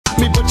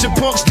But your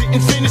punks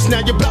didn't finish,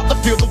 now you're about to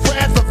feel the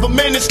wrath of a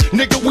menace.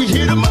 Nigga, we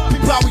hit 'em up,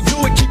 people how we do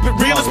it, keep it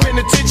real. It's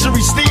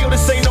penitentiary still,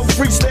 this ain't no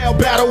freestyle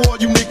battle. All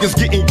you niggas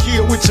getting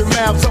killed with your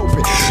mouths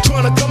open.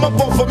 Trying to come up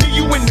off of me,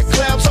 you in the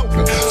clouds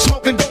open.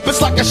 Smoking dope, it's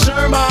like a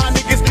Sherman.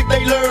 Niggas think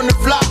they learn to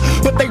fly,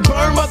 but they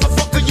burn,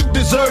 motherfucker, you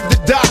deserve to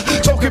die.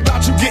 Talking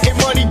about you getting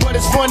money, but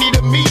it's funny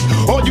to me.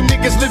 All you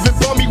niggas living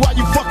for me while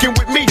you fucking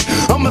with me.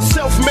 I'm a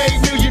self-made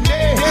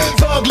millionaire,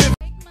 thug living.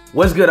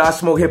 What's good,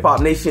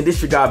 IsmokeHiphop Nation?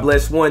 This your God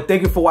Bless One.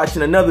 Thank you for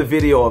watching another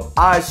video of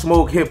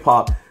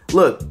IsmokeHiphop.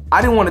 Look, I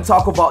didn't want to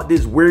talk about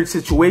this weird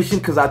situation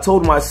because I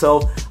told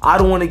myself I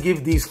don't want to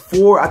give these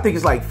I think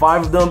it's like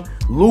 5 of them,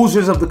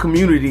 losers of the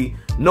community.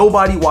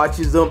 Nobody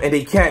watches them and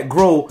they can't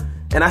grow.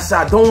 And I said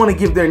I don't want to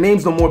give their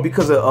names no more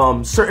because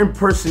of certain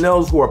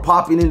personnel who are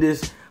popping in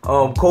this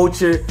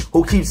culture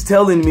who keeps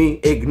telling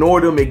me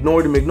ignore them,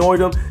 ignore them, ignore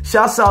them.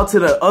 Shouts out to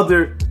the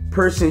other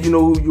person, you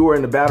know who you are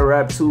in the battle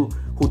rap too,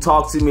 who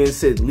talked to me and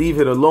said leave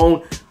it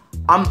alone.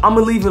 I'm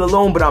gonna leave it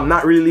alone, but I'm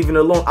not really leaving it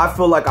alone. I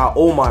feel like I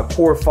owe my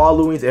core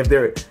followings, if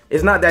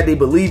it's not that they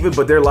believe it,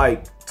 but they're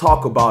like,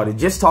 talk about it,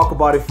 just talk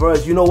about it for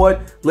us. You know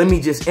what, let me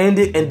just end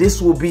it, and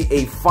this will be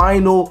a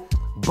final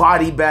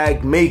body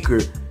bag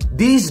maker.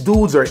 These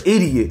dudes are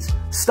idiots.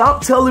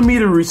 Stop telling me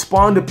to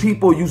respond to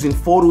people using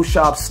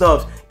Photoshop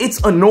stuff.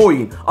 It's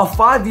annoying. A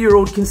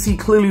 5-year-old can see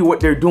clearly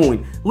what they're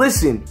doing.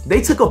 Listen,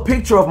 they took a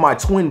picture of my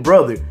twin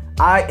brother.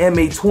 I am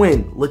a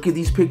twin. Look at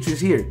these pictures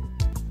here.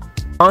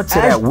 On to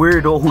that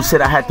weirdo who said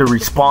I had to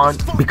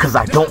respond because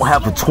I don't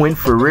have a twin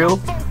for real?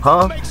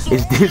 Huh?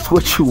 Is this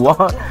what you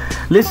want?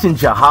 Listen,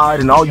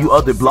 Jihad and all you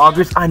other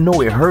bloggers, I know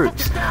it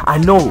hurts. I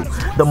know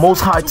the Most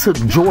High took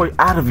joy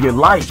out of your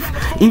life.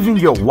 Even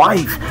your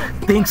wife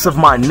thinks of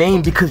my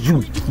name because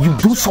you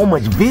do so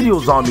much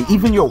videos on me.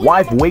 Even your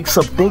wife wakes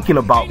up thinking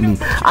about me.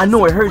 I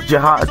know it hurts,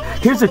 Jihad.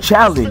 Here's a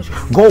challenge.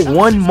 Go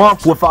 1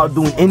 month without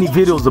doing any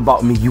videos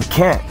about me. You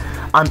can't.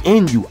 I'm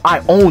in you.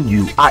 I own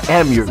you. I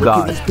am your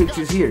God. Look at these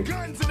pictures here.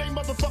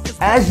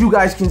 As you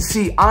guys can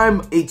see,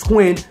 I'm a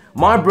twin.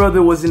 My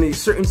brother was in a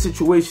certain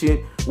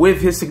situation with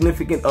his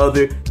significant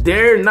other.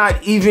 They're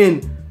not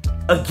even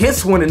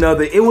against one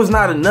another. It was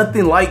not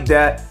nothing like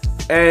that.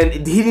 And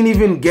he didn't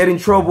even get in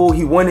trouble.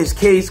 He won his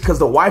case because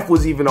the wife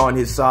was even on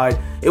his side.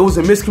 It was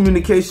a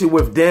miscommunication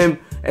with them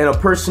and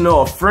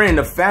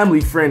a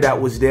family friend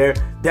that was there.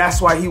 That's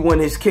why he won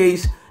his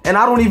case. And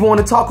I don't even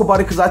want to talk about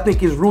it because I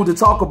think it's rude to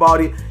talk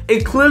about it.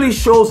 It clearly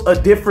shows a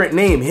different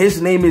name.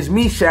 His name is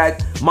Meshach.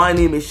 My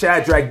name is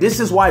Shadrach. This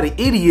is why the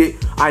idiot,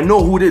 I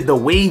know who did the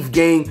Wave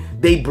Gang,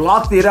 they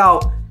blocked it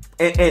out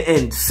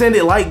and sent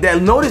it like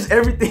that. Notice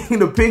everything in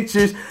the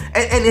pictures.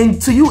 And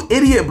to you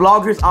idiot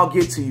bloggers, I'll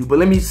get to you. But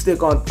let me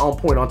stick on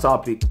point, on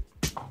topic.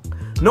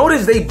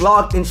 Notice they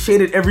blocked and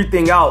shaded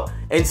everything out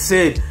and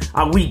said,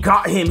 we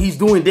got him, he's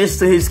doing this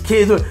to his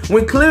kids.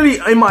 When clearly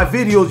in my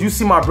videos, you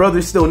see my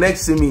brother still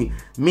next to me,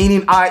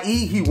 meaning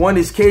i.e. he won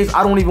his case.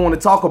 I don't even want to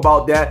talk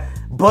about that,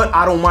 but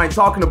I don't mind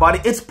talking about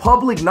it. It's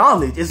public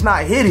knowledge. It's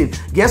not hidden.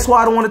 Guess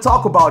why I don't want to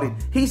talk about it?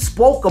 He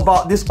spoke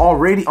about this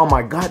already on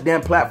my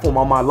goddamn platform,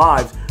 on my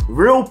lives.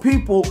 Real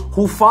people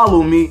who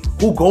follow me,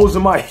 who goes to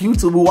my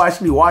YouTube, who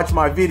actually watch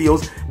my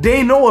videos,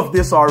 they know of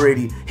this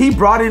already. He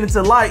brought it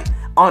into light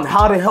on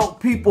how to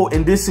help people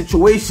in this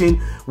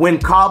situation when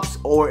cops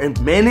or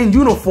men in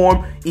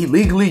uniform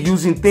illegally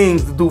using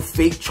things to do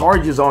fake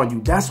charges on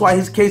you. That's why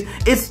his case,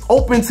 it's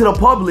open to the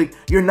public.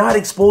 You're not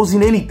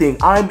exposing anything.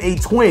 I'm a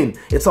twin.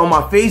 It's on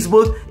my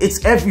Facebook.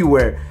 It's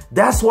everywhere.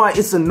 That's why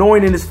it's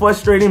annoying and it's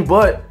frustrating,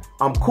 but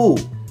I'm cool.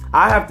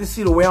 I have to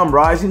see the way I'm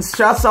rising.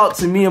 Shouts out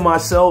to me and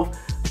myself.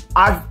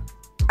 I've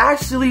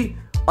actually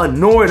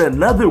annoyed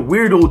another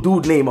weirdo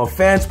dude named a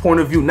fan's point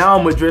of view. Now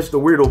I'm gonna address the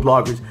weirdo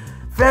bloggers.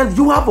 Fans,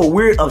 you have a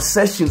weird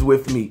obsessions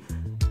with me.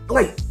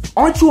 Like,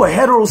 aren't you a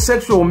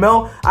heterosexual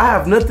male? I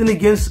have nothing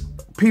against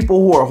people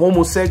who are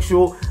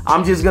homosexual.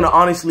 I'm just gonna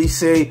honestly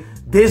say,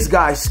 this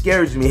guy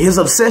scares me. His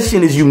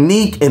obsession is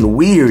unique and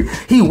weird.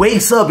 He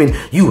wakes up and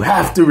you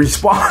have to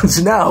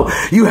respond now.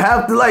 You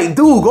have to, like,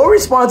 dude, go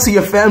respond to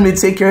your family and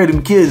take care of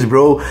them kids,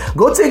 bro.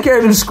 Go take care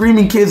of them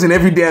screaming kids in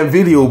every damn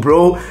video,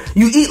 bro.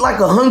 You eat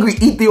like a hungry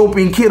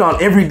Ethiopian kid on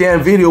every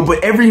damn video,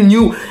 but every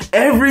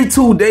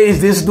 2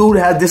 days,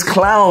 this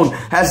clown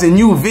has a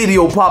new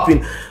video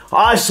popping.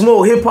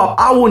 IsmokeHiphop,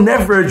 I will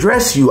never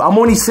address you. I'm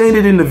only saying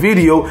it in the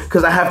video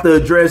because I have to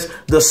address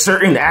the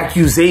certain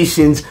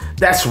accusations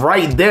that's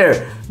right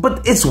there.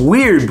 But it's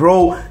weird,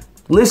 bro.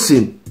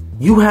 Listen,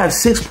 you have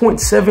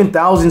 6.7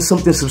 thousand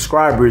something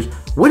subscribers.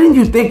 Wouldn't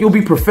you think you'll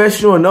be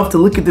professional enough to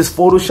look at this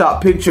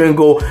Photoshop picture and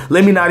go,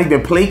 let me not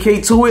even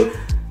placate to it?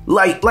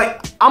 Like,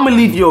 I'm gonna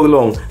leave you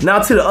alone. Now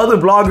to the other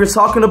bloggers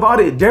talking about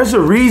it, there's a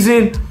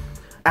reason.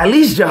 At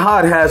least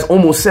Jihad has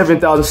almost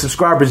 7,000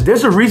 subscribers.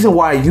 There's a reason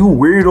why you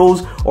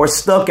weirdos are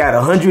stuck at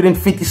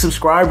 150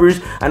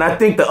 subscribers. And I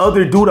think the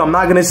other dude, I'm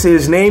not going to say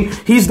his name,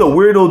 he's the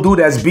weirdo dude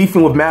that's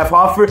beefing with Math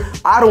Hoffer.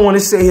 I don't want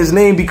to say his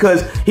name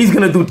because he's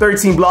going to do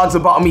 13 blogs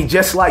about me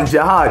just like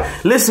Jihad.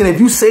 Listen, if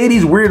you say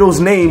these weirdos'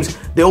 names,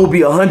 there will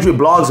be 100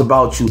 blogs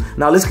about you.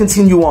 Now let's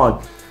continue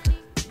on.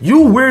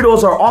 You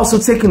weirdos are also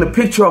taking a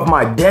picture of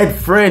my dead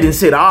friend and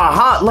said,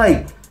 aha,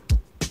 like,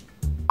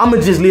 I'ma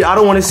just leave. I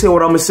don't want to say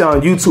what I'm gonna say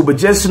on YouTube, but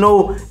just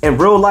know in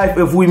real life,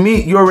 if we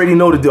meet, you already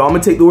know the deal. I'm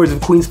gonna take the words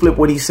of Queen's Flip,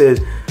 what he says.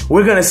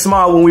 We're gonna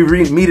smile when we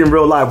meet in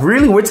real life.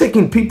 Really? We're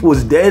taking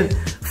people's dead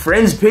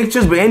friends'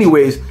 pictures? But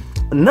anyways,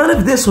 none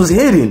of this was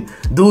hidden.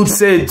 Dude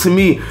said to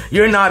me,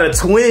 you're not a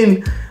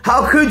twin.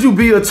 How could you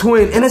be a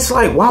twin? And it's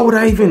like, why would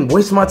I even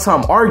waste my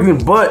time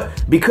arguing? But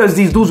because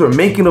these dudes are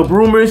making up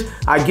rumors,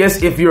 I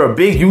guess if you're a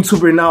big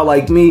YouTuber now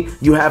like me,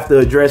 you have to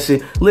address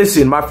it.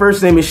 Listen, my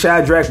first name is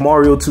Shadrach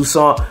Mario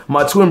Toussaint.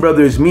 My twin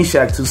brother is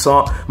Meshach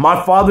Toussaint.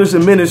 My father's a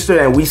minister,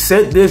 and we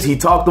said this. He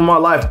talked to my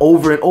life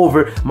over and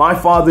over. My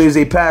father is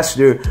a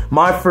pastor.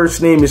 My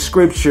first name is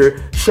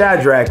Scripture,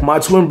 Shadrach. My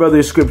twin brother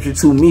is Scripture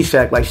too,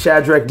 Meshach, like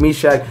Shadrach,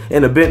 Meshach,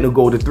 and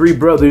Abednego, the three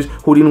brothers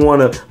who didn't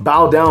want to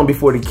bow down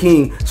before the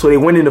king. So they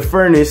went in the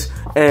furnace,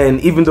 and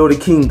even though the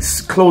king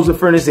closed the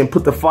furnace and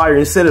put the fire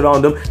and set it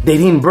on them, they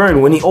didn't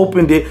burn. When he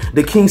opened it,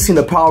 the king seen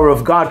the power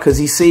of God because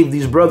he saved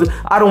these brothers.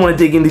 I don't want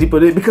to dig into deep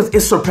of it because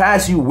it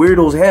surpassed you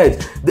weirdos'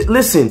 heads.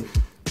 Listen,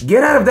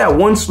 get out of that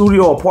one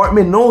studio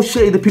apartment. No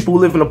shade to people who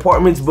live in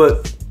apartments,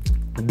 but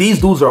these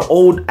dudes are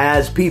old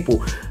ass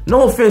people.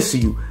 No offense to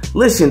you.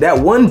 Listen, that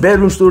one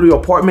bedroom studio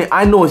apartment,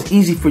 I know it's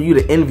easy for you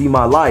to envy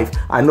my life.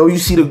 I know you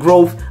see the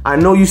growth. I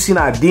know you seen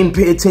I didn't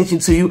pay attention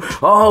to you.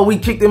 Oh, we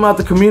kicked them out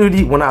the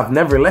community when I've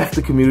never left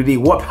the community.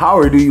 What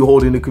power do you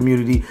hold in the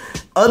community?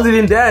 Other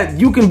than that,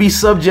 you can be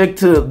subject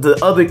to the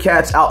other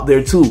cats out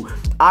there too.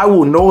 I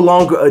will no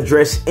longer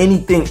address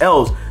anything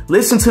else.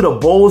 Listen to the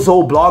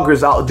bozo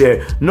bloggers out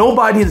there.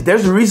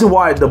 There's a reason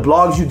why the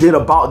blogs you did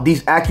about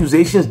these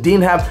accusations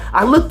didn't have,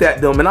 I looked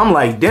at them and I'm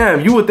like, damn,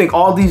 you would think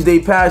all these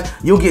days past,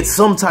 you'll get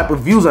some type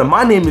of views and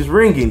my name is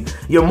ringing.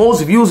 Your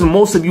most views and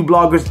most of you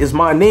bloggers is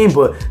my name,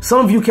 but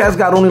some of you cats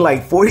got only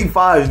like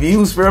 45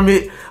 views from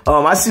it.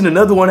 I seen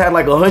another one had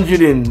like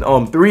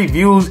 103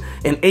 views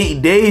in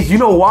 8 days. You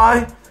know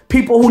why?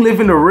 People who live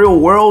in the real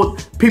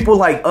world, people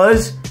like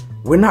us,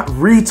 we're not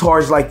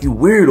retards like you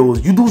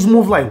weirdos. You dudes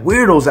move like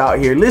weirdos out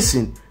here.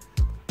 Listen,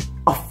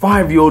 a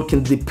 5-year-old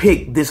can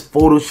depict this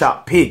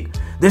Photoshop pic.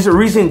 There's a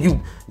reason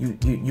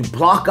you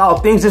block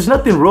out things. There's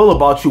nothing real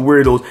about you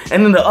weirdos.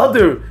 And then the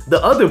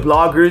other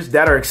bloggers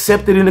that are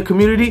accepted in the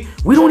community,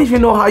 we don't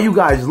even know how you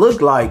guys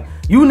look like.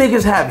 You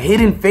niggas have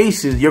hidden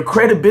faces. Your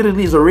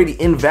credibility is already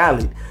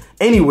invalid.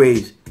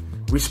 Anyways,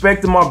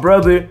 respect to my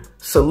brother.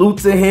 Salute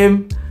to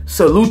him.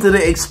 Salute to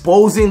the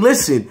exposing.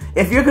 Listen,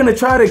 if you're going to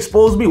try to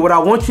expose me, what I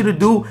want you to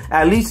do,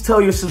 at least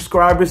tell your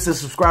subscribers to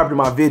subscribe to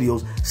my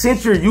videos.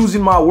 Since you're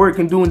using my work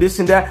and doing this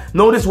and that,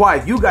 notice why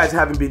you guys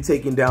haven't been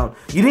taken down.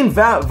 You didn't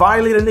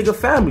violate a nigga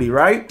family,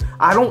 right?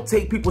 I don't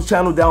take people's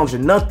channel downs or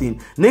nothing.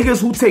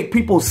 Niggas who take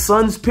people's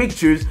sons'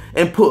 pictures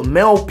and put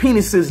male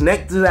penises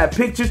next to that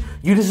pictures,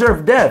 you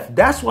deserve death.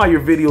 That's why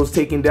your video's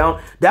taken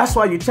down. That's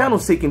why your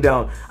channel's taken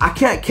down. I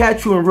can't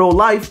catch you in real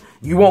life.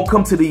 You won't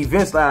come to the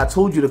events that I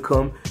told you to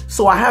come.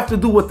 So I have to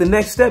do what the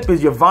next step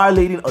is. You're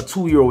violating a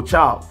 2-year-old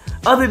child.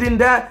 Other than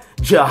that,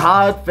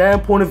 jihad, fan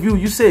point of view,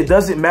 you say it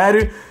doesn't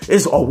matter.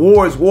 It's a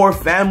war,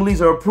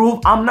 families are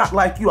approved. I'm not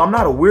like you. I'm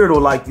not a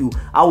weirdo like you.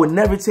 I would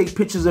never take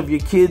pictures of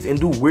your kids and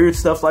do weird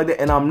stuff like that,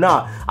 and I'm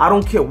not. I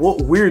don't care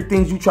what weird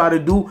things you try to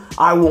do.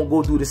 I won't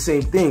go do the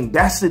same thing.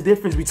 That's the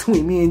difference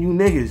between me and you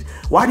niggas.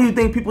 Why do you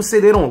think people say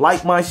they don't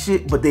like my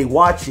shit, but they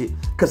watch it?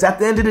 Because at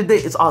the end of the day,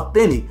 it's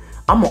authentic.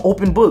 I'm an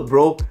open book,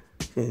 bro.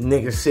 And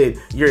nigga said,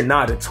 you're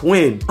not a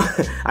twin.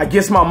 I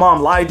guess my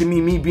mom lied to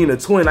me being a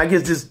twin. I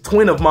guess this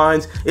twin of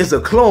mine is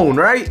a clone,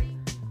 right?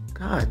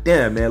 God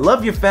damn, man.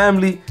 Love your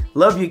family,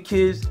 love your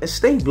kids, and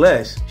stay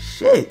blessed.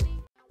 Shit.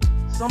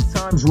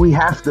 Sometimes we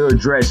have to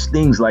address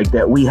things like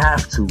that. We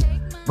have to.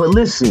 But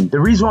listen, the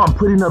reason why I'm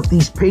putting up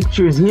these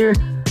pictures here,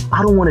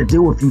 I don't want to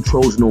deal with you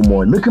trolls no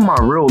more. Look at my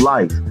real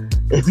life.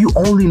 If you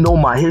only know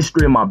my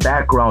history and my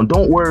background,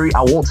 don't worry.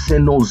 I won't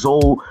send no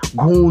Zol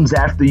goons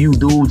after you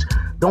dudes.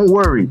 Don't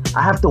worry.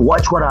 I have to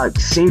watch what I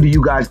say to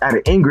you guys out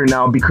of anger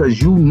now because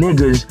you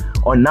niggas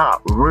are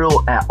not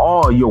real at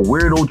all. You're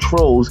weirdo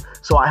trolls.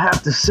 So I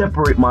have to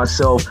separate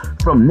myself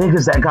from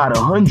niggas that got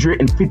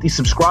 150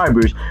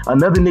 subscribers.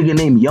 Another nigga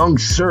named Young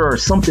Sir or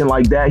something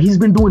like that. He's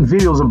been doing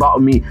videos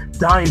about me,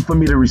 dying for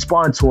me to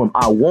respond to him.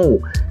 I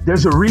won't.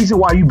 There's a reason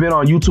why you've been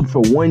on YouTube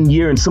for 1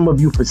 year and some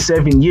of you for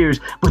 7 years,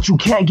 but you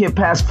can't get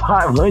past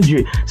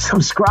 500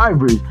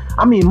 subscribers.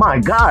 I mean, my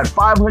God,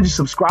 500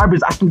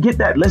 subscribers. I can get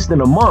that less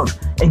than a month.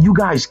 And you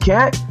guys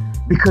can't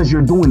because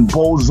you're doing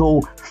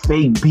bozo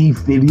fake beef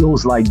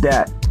videos like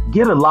that.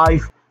 Get a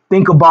life.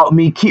 Think about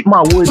me. Keep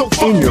my words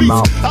in your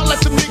mouth. I let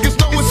the niggas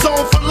know it's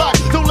on for life.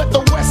 Don't let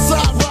the west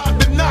side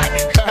ride the night.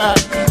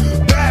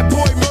 Bad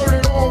boy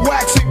murdered on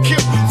wax and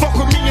kill. Fuck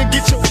with me and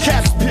get your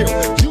caps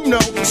peeled. You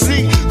know,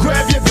 see,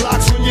 grab your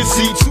Glocks when you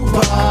see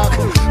Tupac.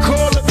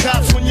 Call the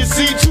cops when you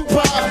see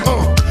Tupac.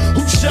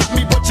 Who shot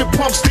me but your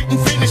pumps didn't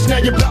finish. Now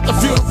you're about to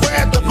feel the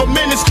wrath of a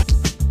menace.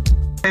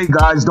 Hey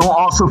guys, don't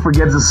also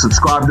forget to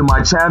subscribe to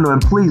my channel,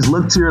 and please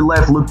look to your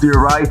left, look to your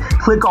right,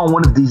 click on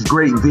one of these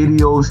great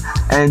videos,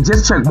 and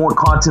just check more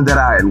content that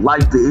I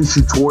like to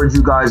issue towards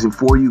you guys and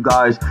for you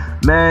guys.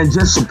 Man,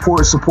 just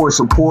support.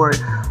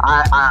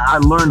 I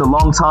learned a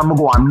long time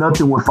ago I'm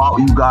nothing without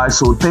you guys,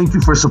 so thank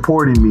you for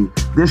supporting me.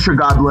 This your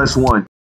God Bless One.